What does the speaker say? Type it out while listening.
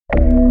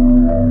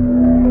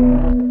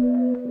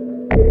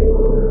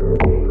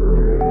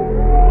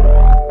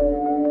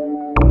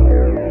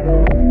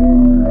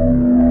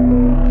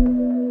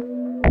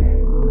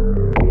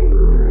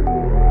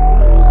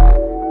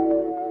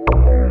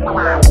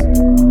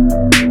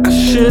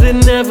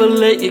Should've never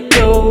let you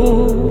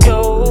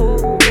go.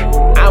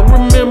 I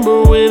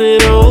remember when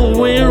it all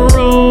went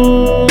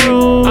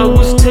wrong. I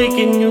was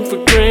taking you for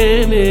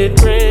granted.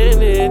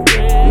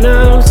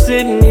 Now I'm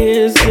sitting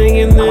here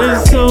singing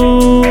this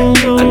song.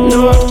 I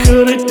know I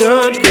could've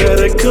done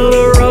better,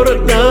 could've wrote a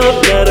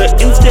love letter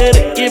instead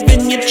of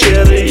giving you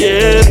cheddar.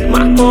 Yeah,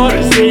 my heart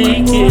is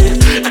aching,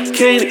 I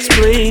can't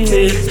explain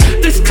it.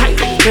 This type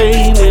of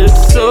pain is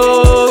so.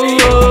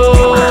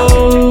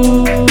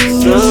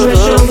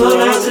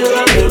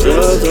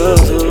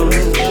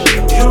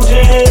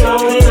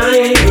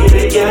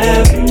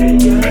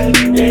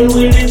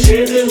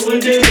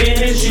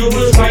 You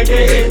was right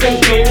there at the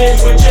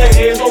finish with your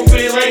hands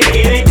open like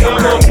get it,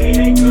 come on.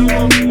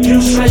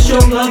 You stretch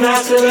your love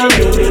out to the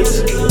limits.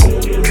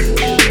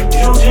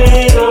 You did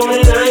it all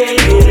and I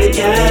ain't get it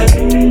yet.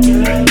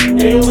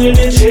 And when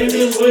the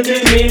chances were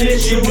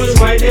diminished, you was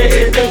right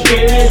there at the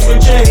finish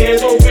with your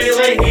hands open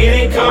like get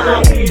it, come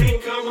on.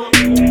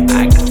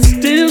 I can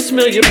still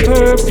smell your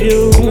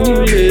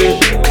perfume, yeah.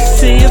 I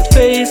see your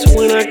face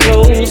when I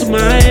close my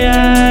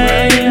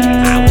eyes.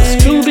 I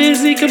was too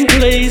busy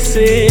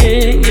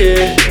complacent,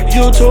 yeah.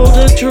 You told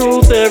the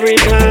truth every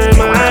time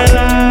I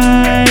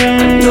lied.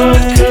 I know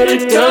I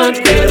could've done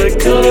better,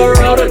 could've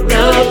wrote a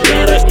love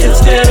letter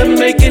instead of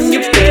making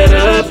you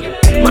better.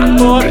 My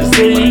heart is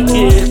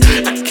aching,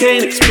 I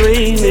can't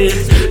explain it.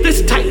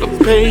 This type of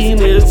pain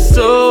is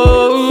so.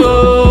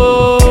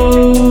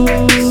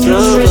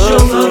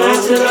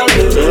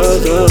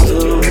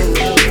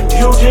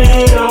 You did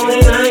it all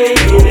and I ain't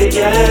get it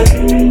yet.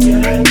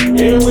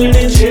 And when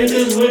the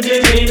chances were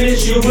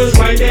diminished, you was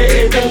right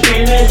there at the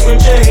finish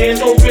with your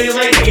hands open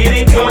like get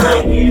it, come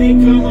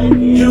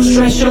on. You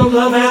stretch your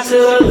love out to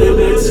the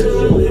limits.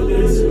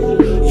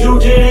 You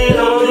did it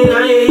all and I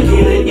ain't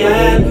get it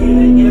yet.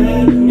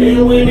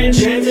 And when the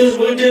chances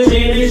were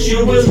diminished,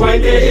 you was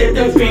right there at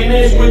the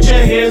finish with your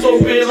hands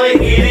open like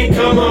get it,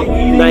 come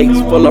on. Nights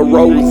full of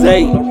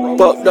rosé.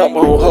 Fucked up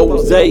on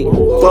Jose.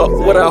 Fuck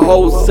what a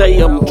hoe say.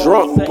 I'm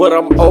drunk, but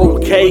I'm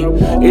okay.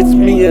 It's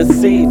me and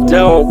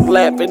C-Dog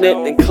laughing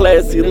at the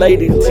classy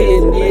lady.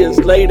 10 years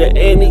later,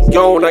 and he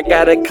gone. I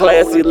got a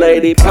classy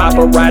lady.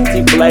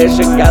 Paparazzi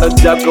flashing. Gotta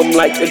duck them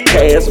like the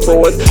task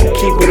force.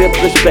 Keep it in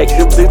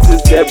perspective. This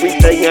is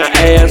everything I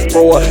asked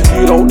for.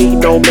 You don't need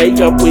no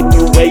makeup when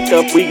you wake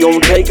up. We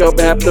gon' take up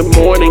after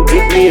morning.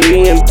 Get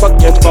me in. Fuck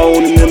your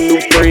phone and them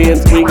new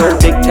friends. We gon'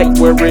 dictate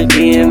where it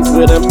ends.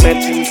 With a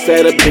matching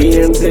set of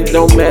bins. It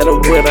don't matter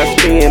what I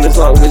spend as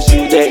long as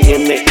you there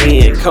in the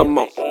end. Come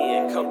on.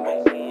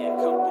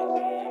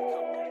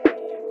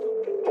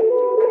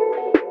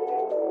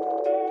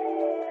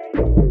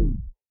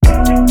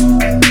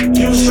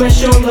 You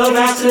stretch your love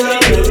out to the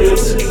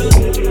limits.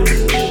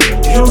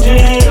 You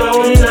did it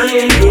all and I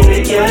ain't get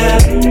it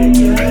yet.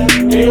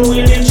 And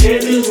when the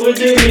chances were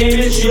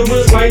diminished, you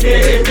was right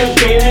there at the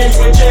finish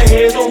with your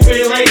hands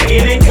open like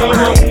get it, come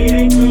on.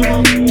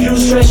 You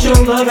stretch your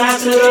love out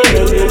to the